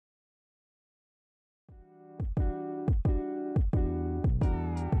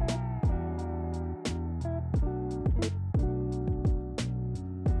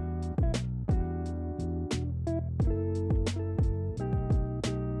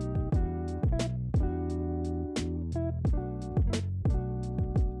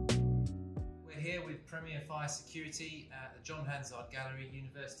Premier Fire Security at the John Hansard Gallery,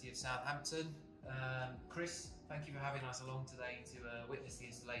 University of Southampton. Chris, thank you for having us along today to witness the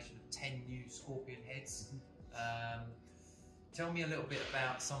installation of 10 new Scorpion heads. Tell me a little bit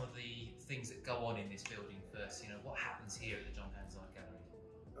about some of the things that go on in this building first. You know, what happens here at the John Hansard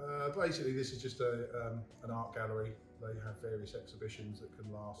Gallery? Basically, this is just an art gallery. They have various exhibitions that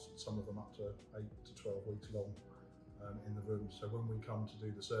can last, some of them up to 8 to 12 weeks long in the room. So when we come to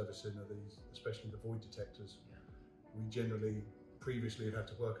do the servicing of these, especially the void detectors, we generally previously have had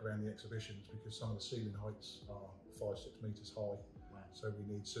to work around the exhibitions because some of the ceiling heights are 5-6 metres high. Wow. So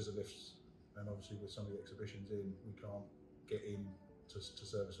we need scissor lifts, and obviously with some of the exhibitions in, we can't get in to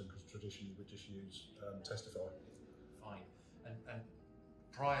service them because traditionally we just use Testify. Fine. And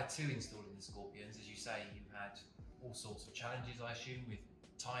prior to installing the Scorpions, as you say, you had all sorts of challenges, I assume, with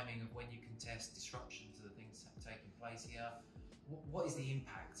timing of when you can test, disruption to the things taking place here. What is the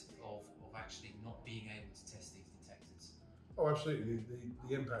impact of actually not being able to test these detectors? Oh, absolutely.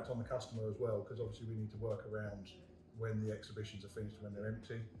 The impact on the customer as well, because obviously we need to work around when the exhibitions are finished, when they're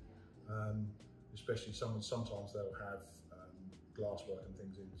empty. Especially sometimes they'll have glasswork and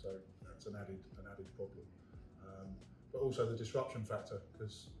things in, so that's an added problem. But also the disruption factor,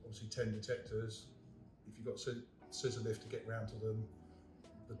 because obviously 10 detectors, if you've got scissor lift to get round to them,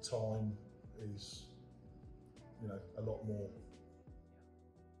 the time is, you know, a lot more.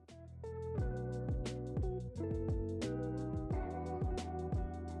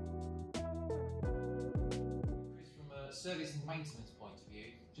 Chris, from a service and maintenance point of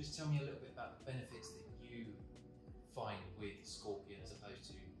view, just tell me a little bit about the benefits that you find with Scorpion as opposed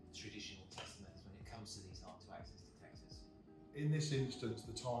to traditional test methods when it comes to these hard-to-access detectors. In this instance,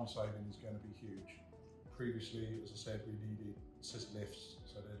 the time saving is going to be huge. Previously, as I said, we needed scissor lifts,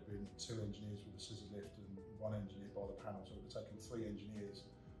 so there had been 2 engineers with a scissor lift and 1 engineer by the panel, so it would have taken 3 engineers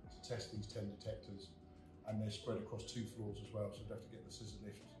to test these 10 detectors, and they're spread across 2 floors as well, so we'd have to get the scissor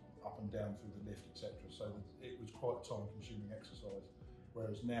lift up and down through the lift, etc. So it was quite a time-consuming exercise,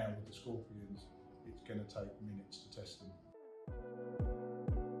 whereas now with the Scorpions, it's going to take minutes to test them.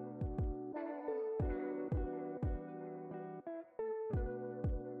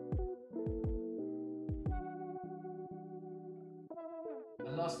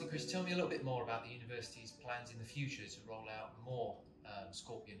 And lastly, Chris, tell me a little bit more about the university's plans in the future to roll out more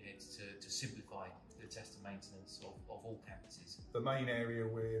Scorpion heads to simplify the test and maintenance of all campuses. The main area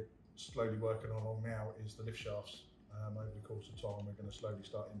we're slowly working on now is the lift shafts. Over the course of time, we're going to slowly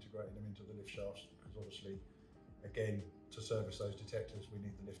start integrating them into the lift shafts, because obviously, again, to service those detectors, we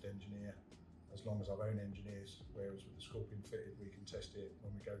need the lift engineer as long as our own engineers, whereas with the Scorpion fitted, we can test it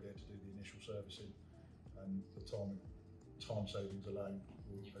when we go there to do the initial servicing, and the time savings alone.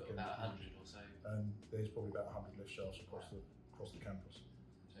 You've got about 100 or so. And there's probably about 100 lift shafts across the campus.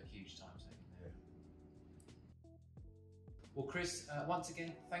 So a huge time saving there. Yeah. Well, Chris, once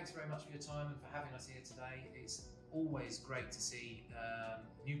again, thanks very much for your time and for having us here today. It's always great to see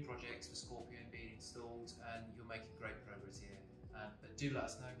new projects for Scorpion being installed, and you're making great progress here. But do let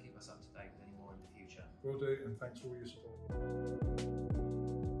us know and keep us up to date with any more in the future. Will do, and thanks for all your support.